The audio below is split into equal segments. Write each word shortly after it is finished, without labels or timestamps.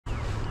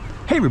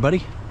Hey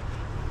everybody,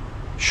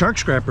 Shark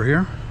Scrapper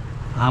here.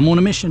 I'm on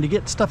a mission to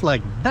get stuff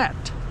like that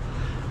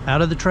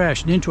out of the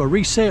trash and into a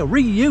resale,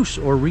 reuse,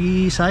 or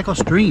recycle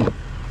stream.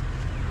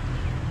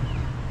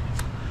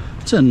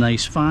 It's a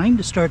nice find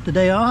to start the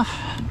day off.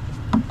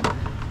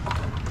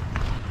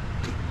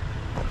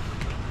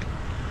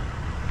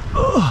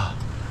 Ugh.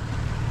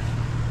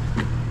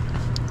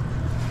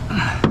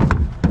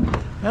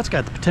 That's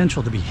got the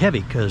potential to be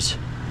heavy because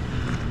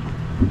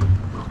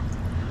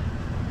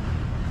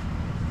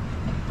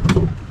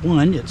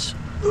one, it's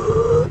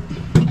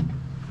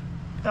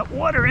got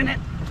water in it.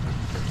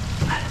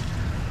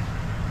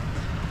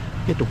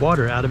 Get the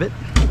water out of it.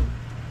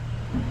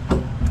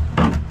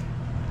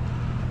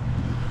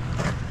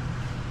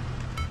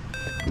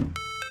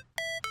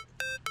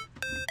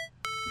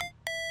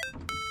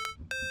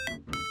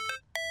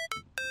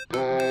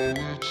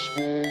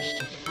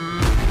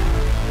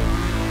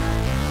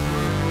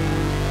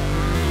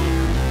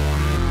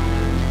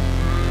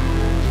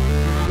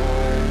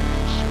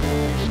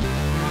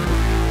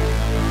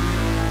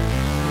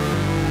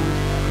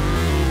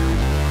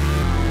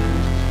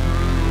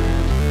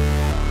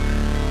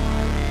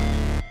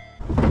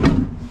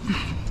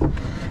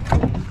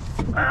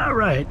 All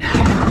right.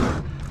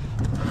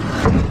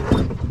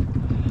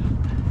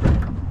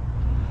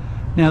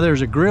 Now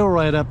there's a grill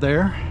right up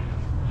there,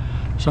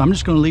 so I'm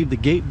just going to leave the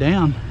gate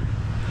down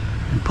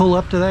and pull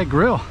up to that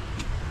grill.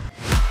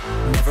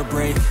 Never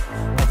break,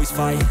 always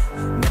fight,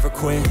 never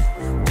quit,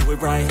 do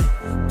it right,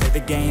 play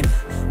the game,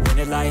 win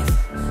it life,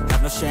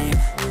 have no shame,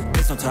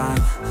 there's no time,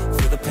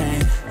 feel the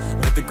pain,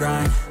 live the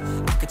grind,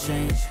 I could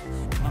change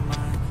in my mind.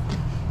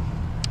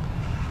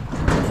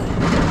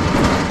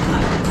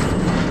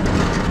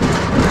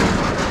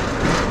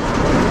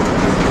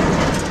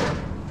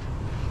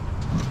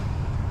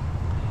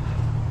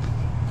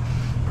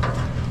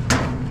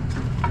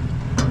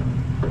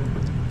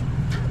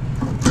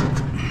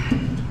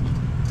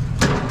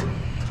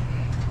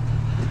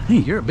 Hey,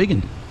 you're a big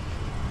one.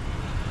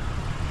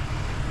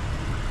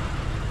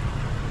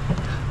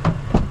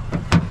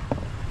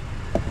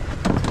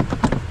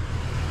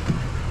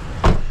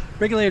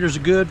 Regulators are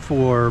good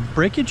for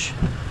breakage.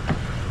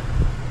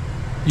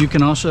 You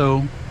can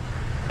also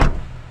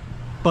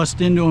bust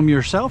into them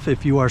yourself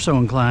if you are so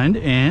inclined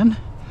and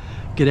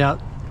get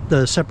out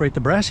the separate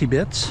the brassy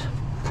bits.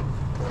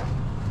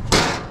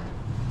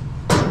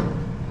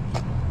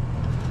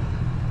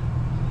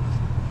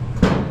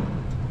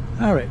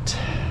 All right.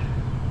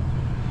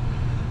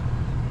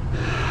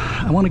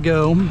 I want to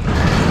go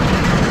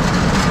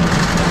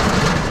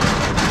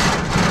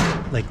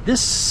like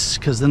this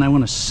because then I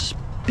want to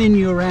spin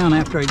you around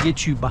after I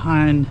get you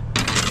behind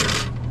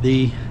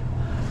the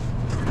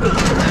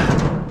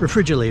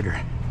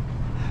refrigerator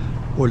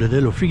or the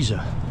little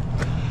freezer.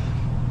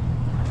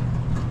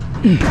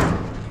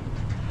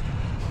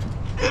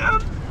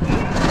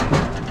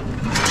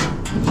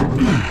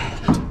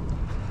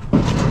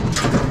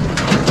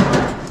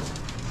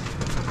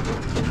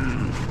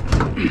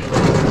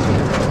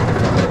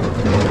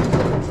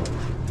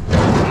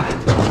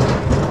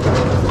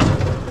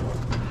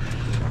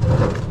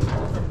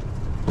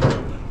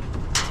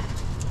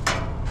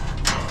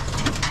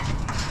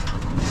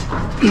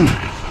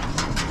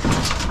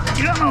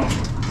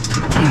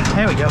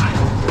 There we go.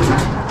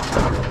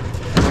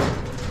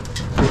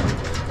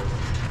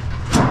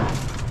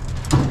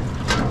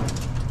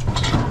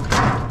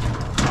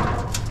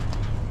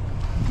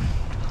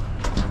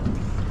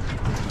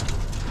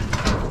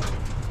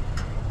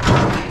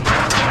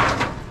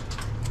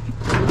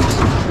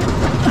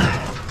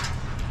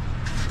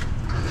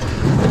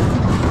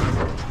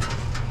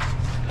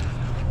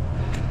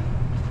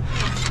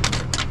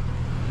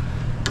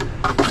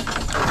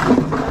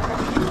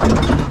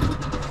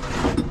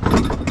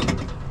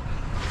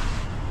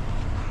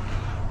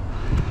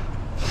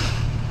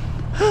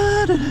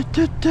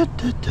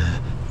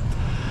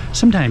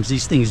 Sometimes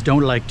these things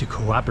don't like to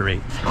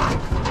cooperate.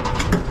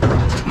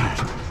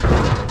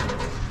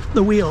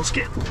 The wheels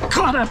get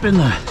caught up in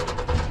the...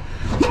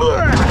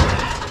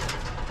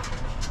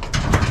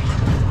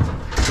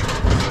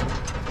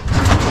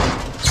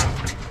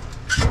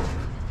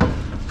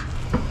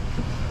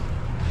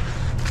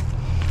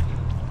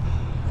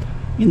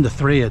 in the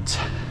threads.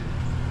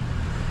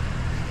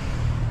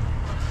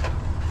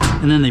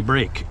 And then they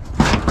break.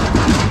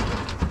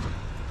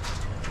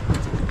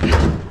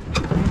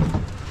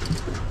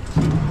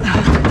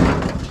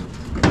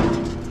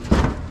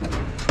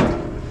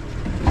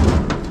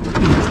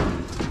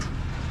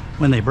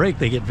 When they break,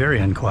 they get very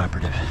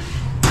uncooperative.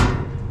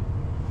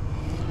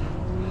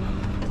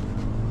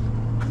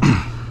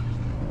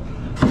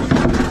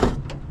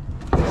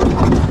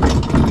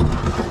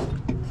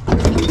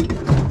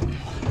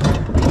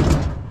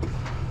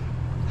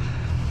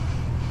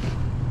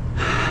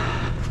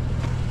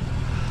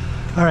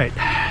 All right.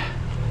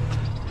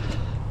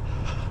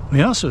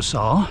 We also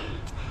saw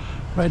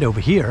right over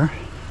here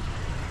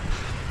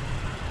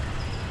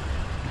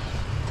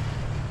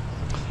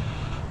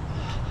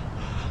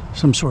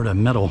some sort of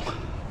metal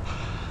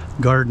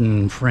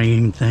garden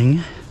frame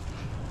thing.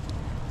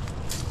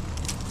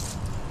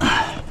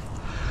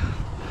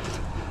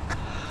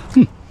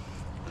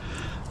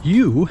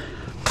 You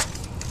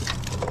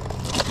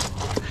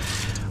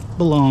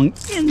belong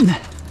in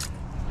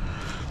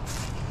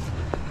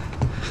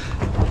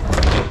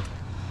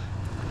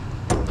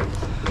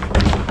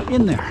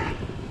there.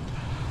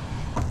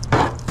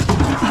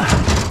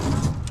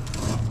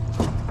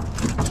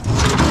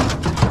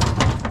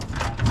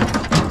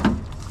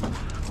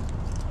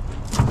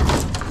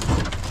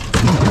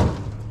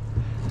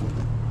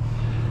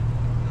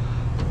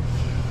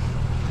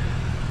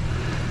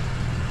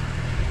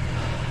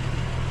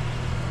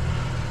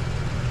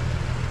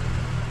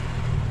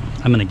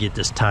 I'm gonna get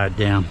this tied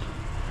down.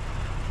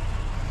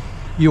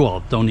 You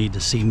all don't need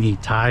to see me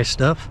tie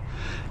stuff.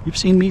 You've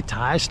seen me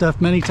tie stuff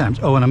many times.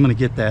 Oh, and I'm gonna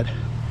get that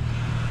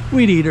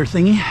weed eater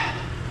thingy.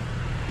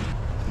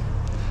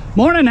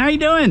 Morning, how you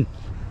doing?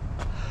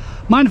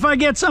 Mind if I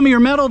get some of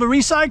your metal to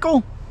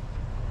recycle?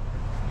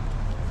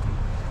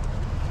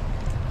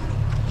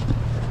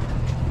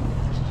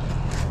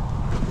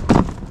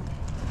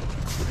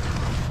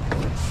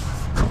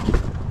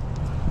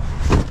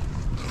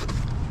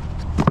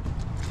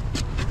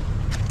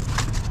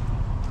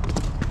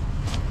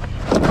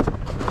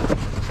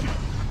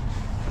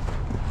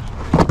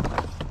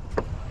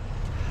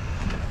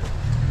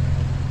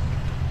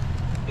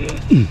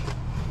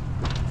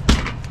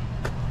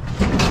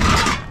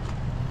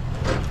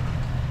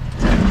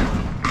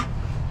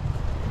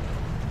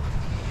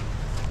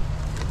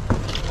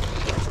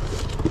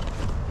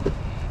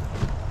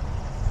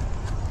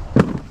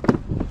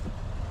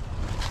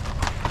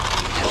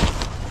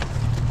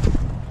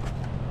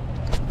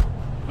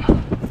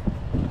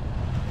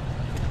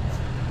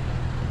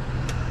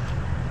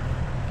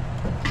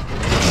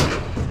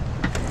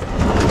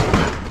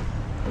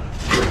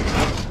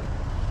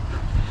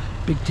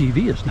 Big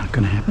TV is not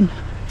going to happen.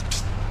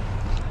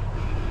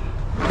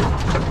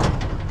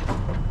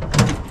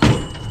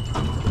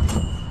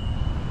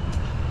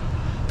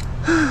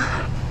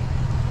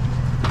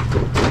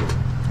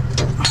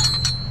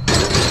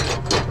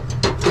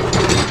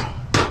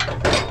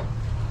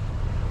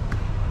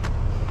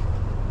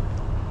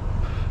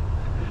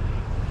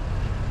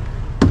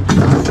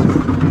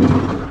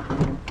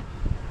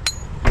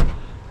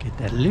 Get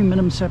that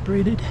aluminum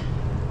separated.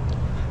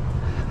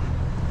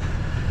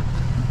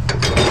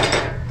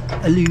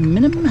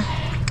 Aluminum,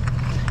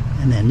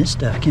 and then this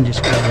stuff can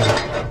just go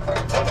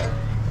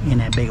in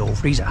that big old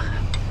freezer.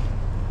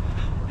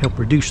 Help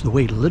reduce the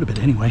weight a little bit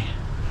anyway.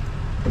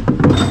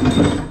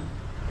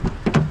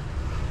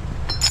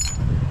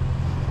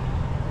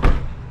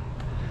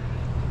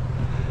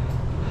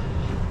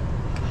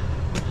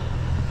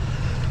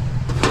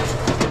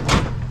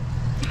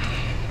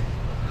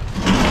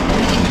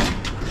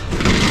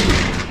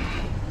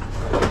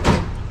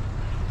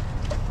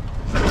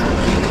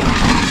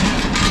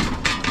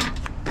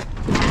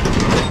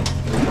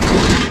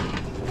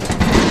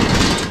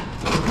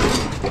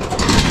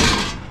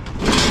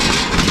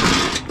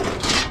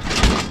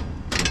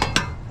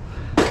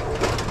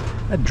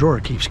 That drawer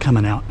keeps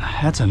coming out.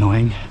 That's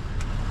annoying.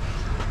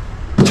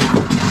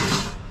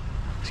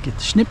 Let's get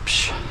the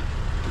snips.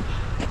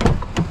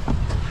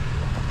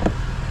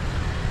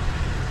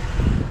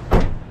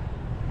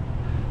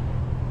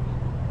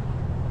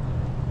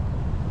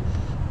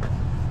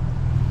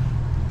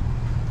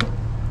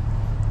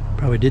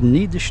 Probably didn't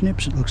need the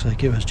snips. It looks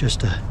like it was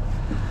just a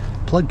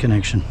plug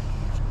connection.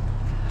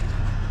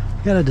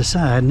 Gotta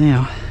decide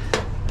now.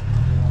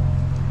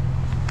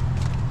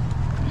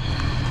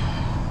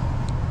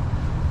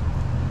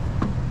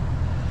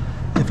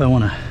 If I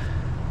want to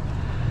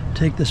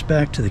take this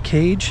back to the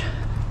cage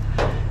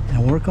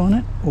and work on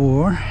it,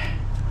 or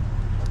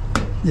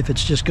if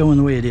it's just going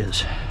the way it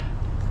is.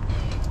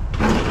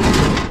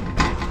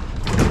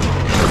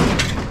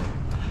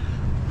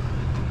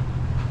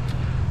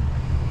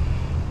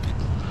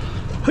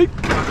 Hey.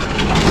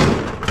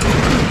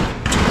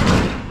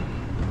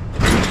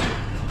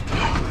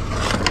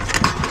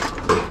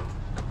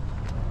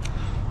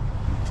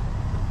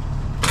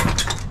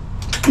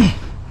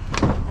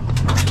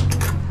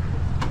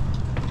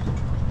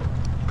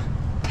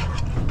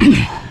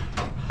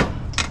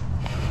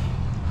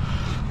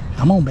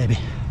 Come on, baby.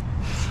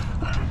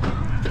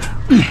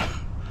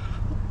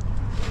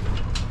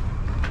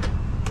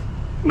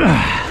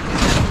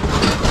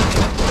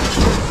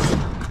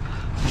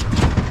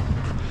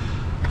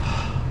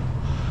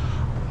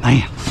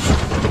 Man.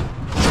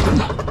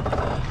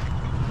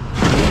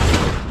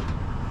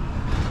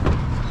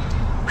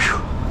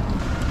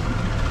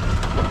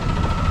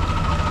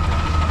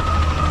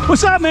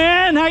 What's up,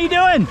 man? How you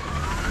doing?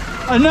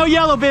 No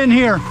yellow bin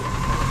here.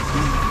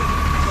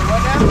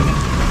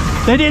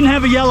 They didn't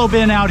have a yellow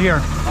bin out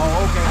here.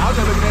 Oh, okay. I was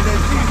just looking at that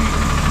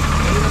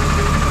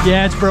TV.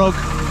 Yeah, it's broke.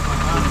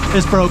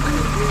 It's broke.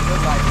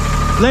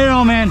 Later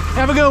on, man.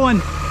 Have a good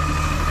one.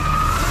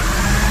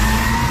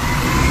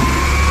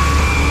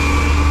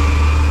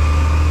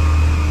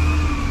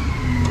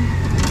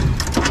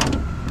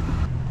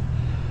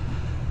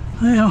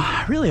 Well,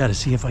 I really ought to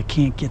see if I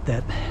can't get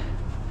that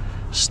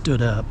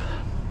stood up.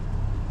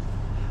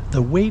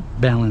 The weight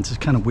balance is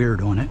kind of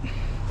weird on it.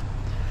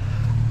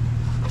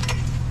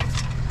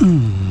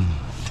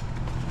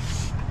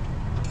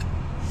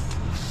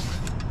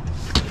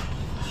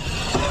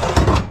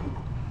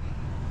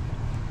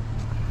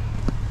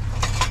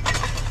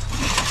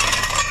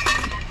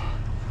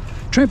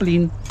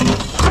 Trampoline.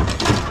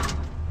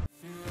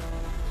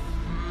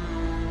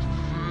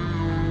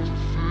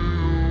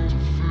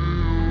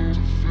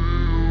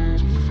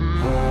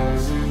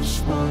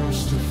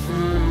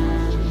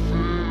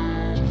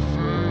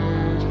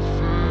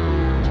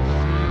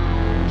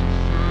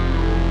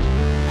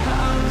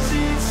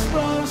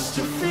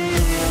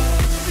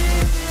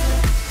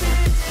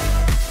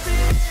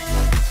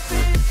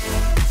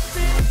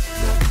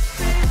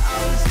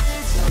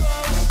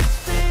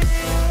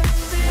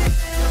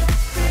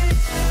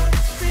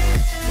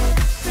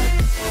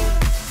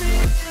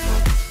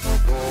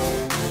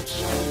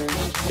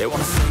 They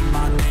wanna say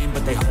my name,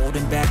 but they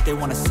holding back. They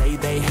wanna say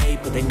they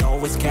hate, but they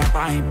know it's cap.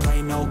 I ain't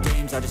play no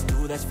games, I just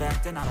do that's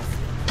fact, and I don't.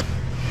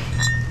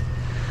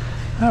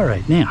 All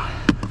right, now.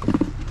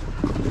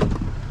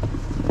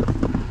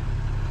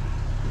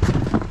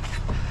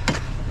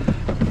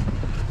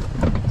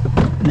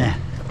 Nah,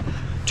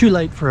 too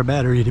late for a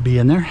battery to be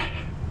in there.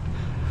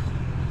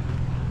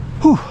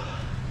 Whew.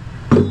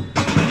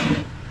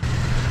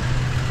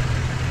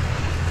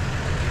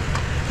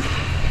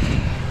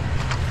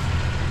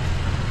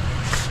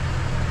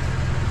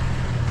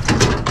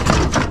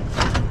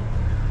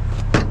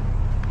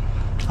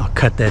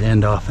 Cut that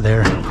end off of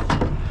there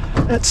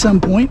at some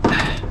point.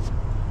 Get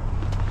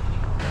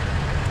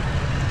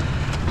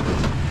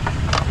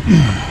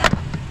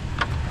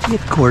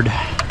the cord.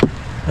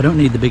 I don't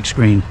need the big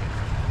screen.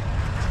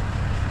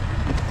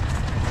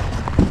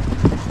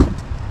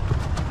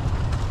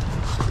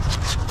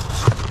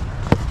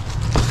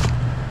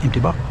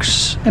 Empty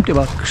box. Empty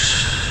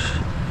box.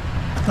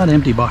 A lot of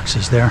empty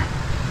boxes there.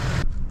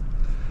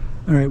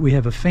 All right, we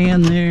have a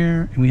fan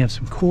there, and we have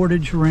some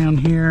cordage around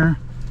here.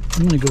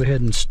 I'm going to go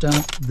ahead and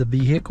stop the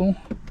vehicle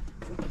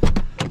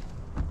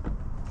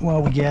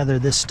while we gather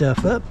this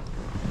stuff up.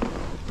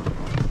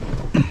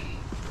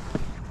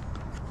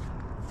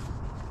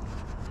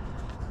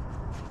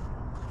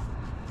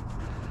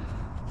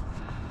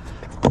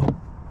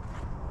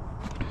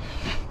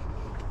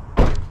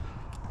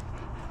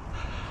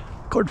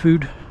 Cord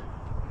food.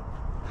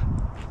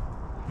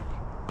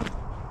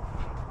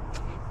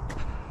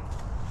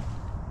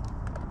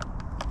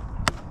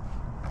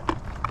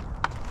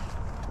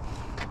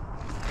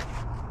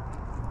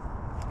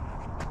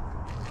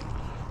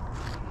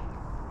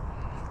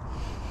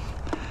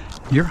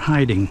 You're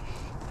hiding.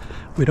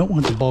 We don't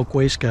want the bulk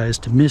waste guys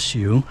to miss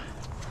you.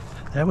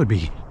 That would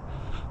be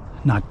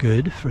not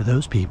good for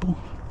those people.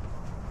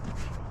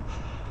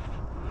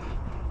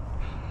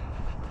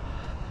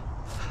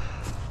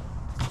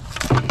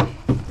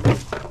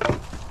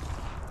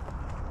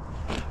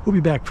 We'll be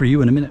back for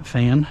you in a minute,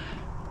 fan.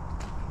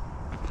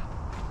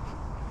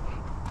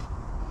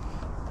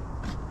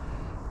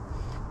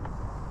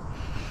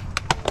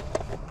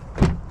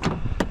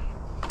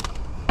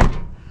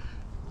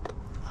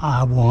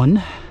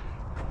 One.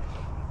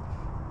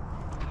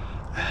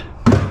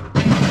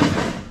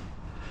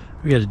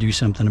 We got to do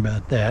something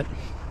about that.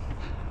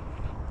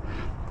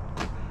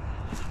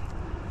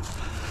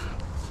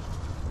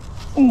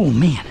 Oh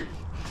man,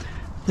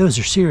 those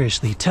are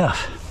seriously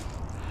tough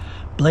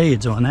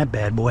blades on that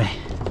bad boy.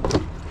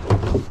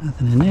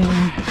 Nothing in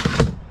there.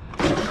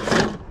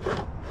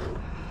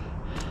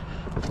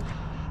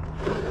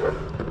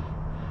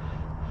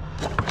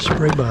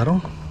 Spray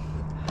bottle.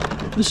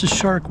 Mrs.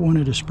 Shark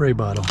wanted a spray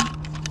bottle,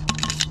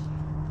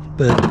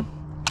 but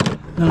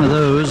none of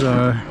those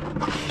are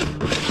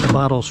the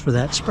bottles for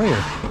that sprayer.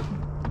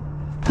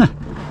 Huh.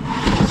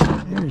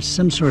 There's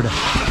some sort of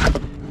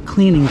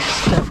cleaning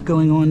stuff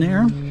going on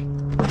there.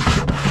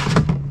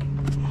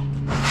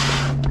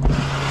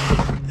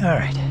 All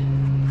right.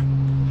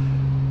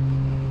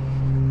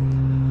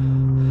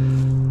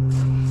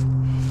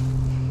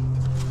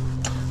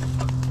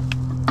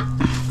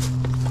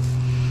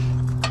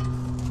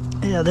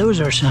 Yeah, those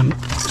are some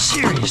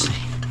seriously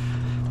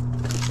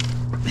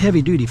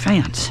heavy-duty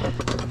fans.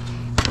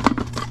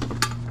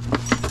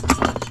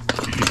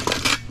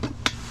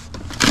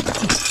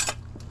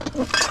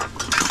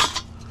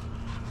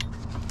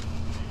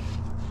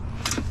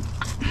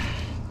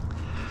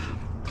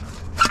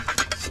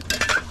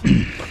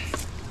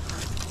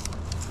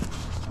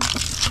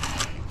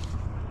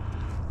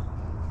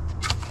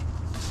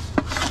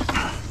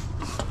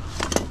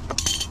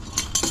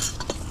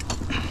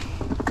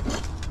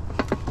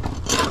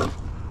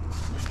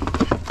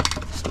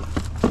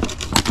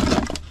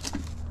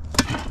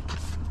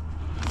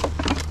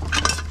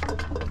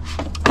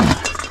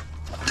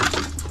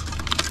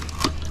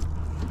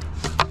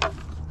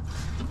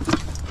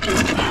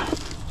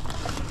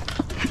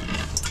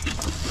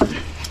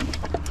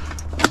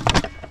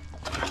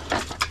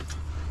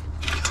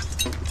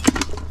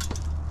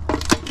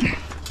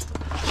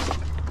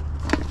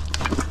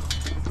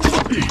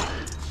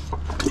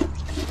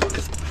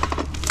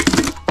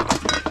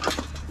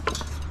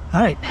 All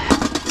right,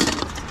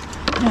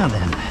 now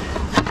then,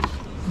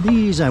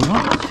 these I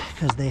want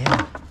because they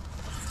have,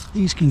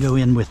 these can go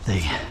in with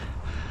the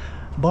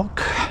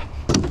bulk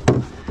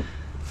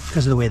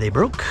because of the way they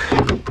broke.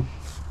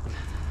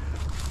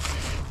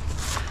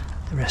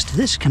 The rest of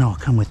this can all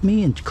come with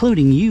me,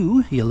 including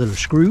you, you little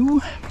screw.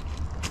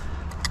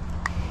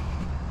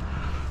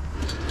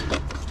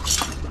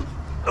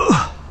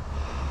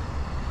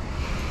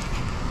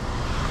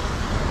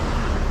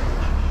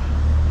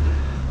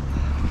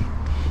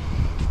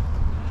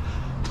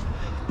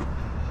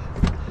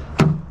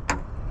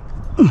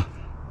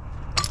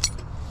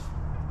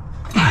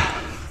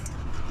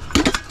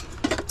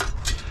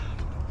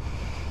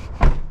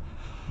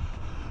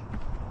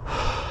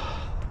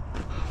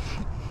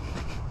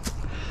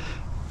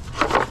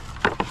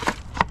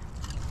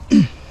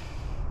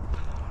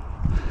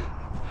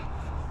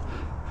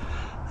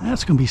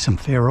 That's going to be some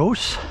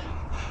Pharaohs.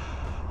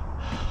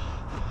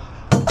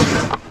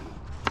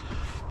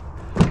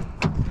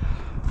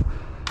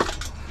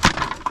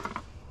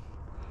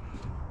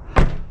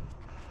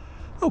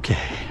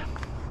 Okay.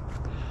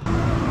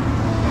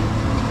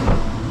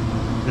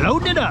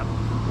 Load it up.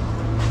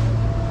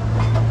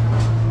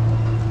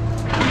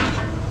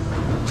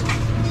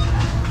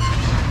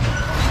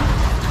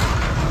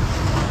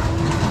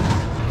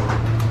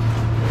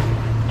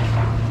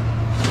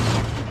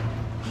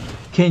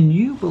 Can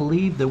you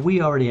believe that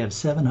we already have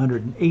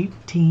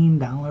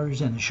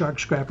 $718 in the Shark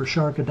Scrapper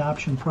Shark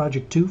Adoption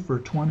Project 2 for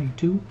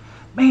 22?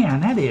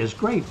 Man, that is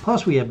great.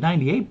 Plus we have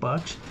 98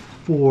 bucks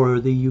for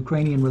the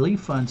Ukrainian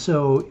Relief Fund.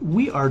 So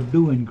we are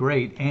doing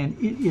great, and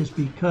it is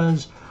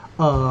because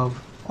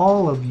of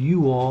all of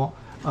you all,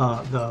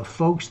 the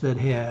folks that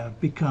have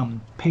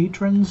become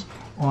patrons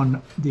on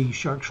the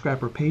Shark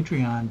Scrapper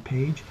Patreon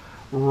page.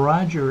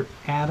 Roger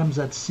Adams,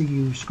 that's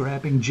CU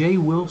Scrapping, Jay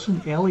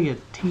Wilson,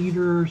 Elliot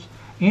Teeters,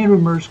 Andrew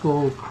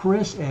Merskell,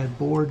 Chris at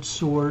Board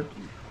Sort,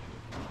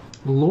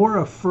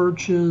 Laura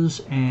Furches,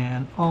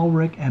 and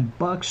Ulrich and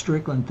Buck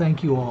Strickland.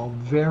 Thank you all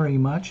very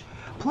much.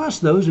 Plus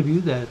those of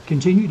you that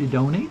continue to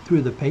donate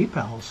through the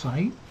PayPal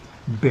site.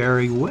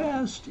 Barry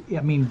West.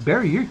 I mean,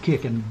 Barry, you're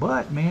kicking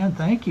butt, man.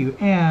 Thank you.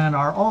 And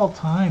our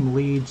all-time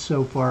lead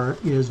so far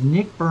is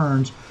Nick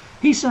Burns.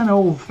 He sent an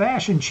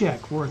old-fashioned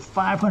check worth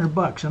 500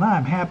 bucks, and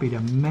I'm happy to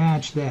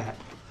match that.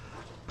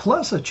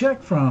 Plus a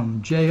check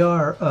from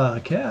J.R.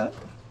 Cat.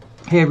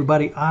 Hey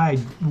everybody, I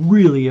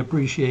really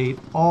appreciate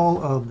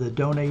all of the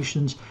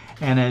donations,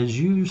 and as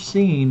you've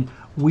seen,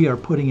 we are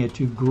putting it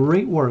to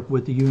great work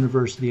with the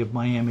University of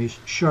Miami's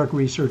Shark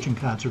Research and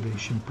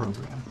Conservation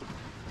Program.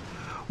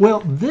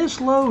 Well,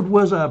 this load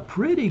was a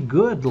pretty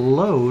good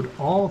load,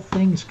 all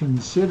things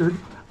considered.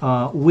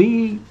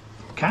 We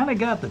kind of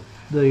got the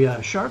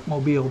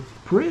Sharkmobile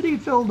pretty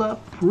filled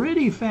up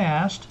pretty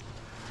fast,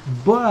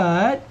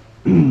 but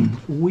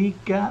we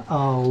got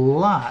a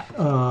lot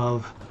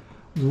of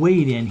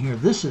weight in here.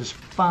 This is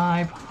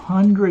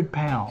 500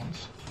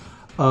 pounds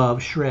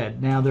of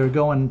shred. Now they're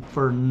going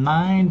for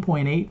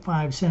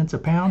 9.85 cents a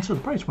pound, so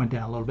the price went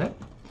down a little bit.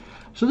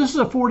 So this is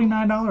a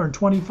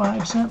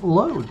 $49.25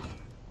 load.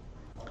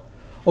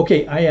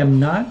 Okay, I am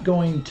not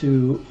going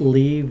to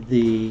leave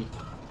the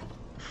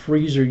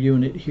freezer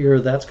unit here.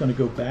 That's going to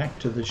go back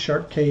to the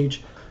shark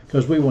cage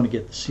because we want to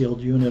get the sealed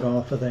unit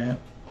off of that.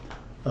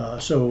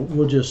 So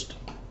we'll just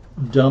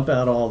dump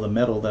out all the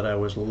metal that I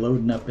was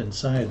loading up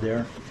inside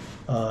there.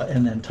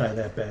 And then tie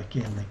that back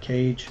in the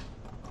cage.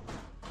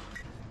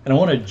 And I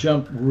want to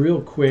jump real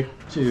quick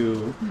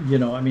to,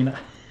 I mean,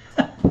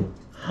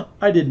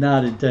 I did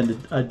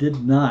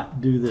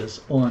not do this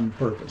on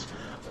purpose.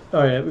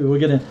 All right,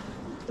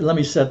 let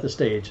me set the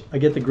stage. I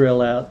get the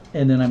grill out,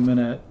 and then I'm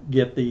gonna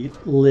get the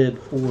lid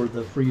for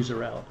the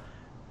freezer out.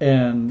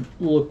 And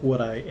look what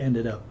I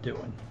ended up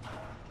doing.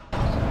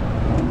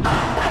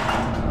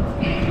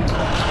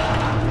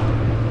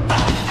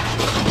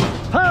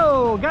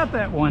 Oh, got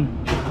that one.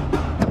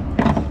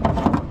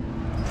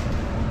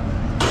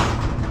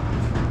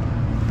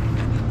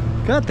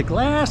 Got the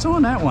glass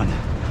on that one.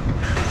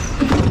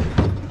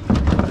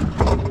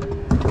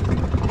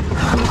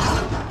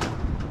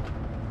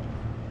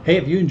 Hey,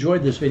 if you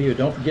enjoyed this video,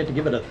 don't forget to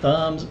give it a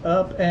thumbs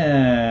up,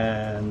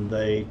 and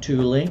the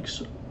 2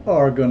 links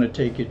are going to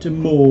take you to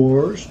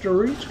more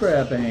street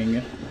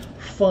scrapping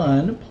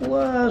fun,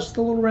 plus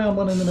the little round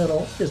one in the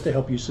middle is to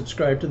help you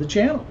subscribe to the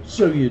channel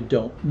so you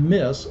don't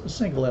miss a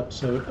single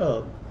episode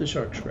of the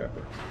Shark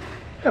Scrapper.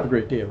 Have a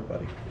great day,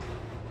 everybody.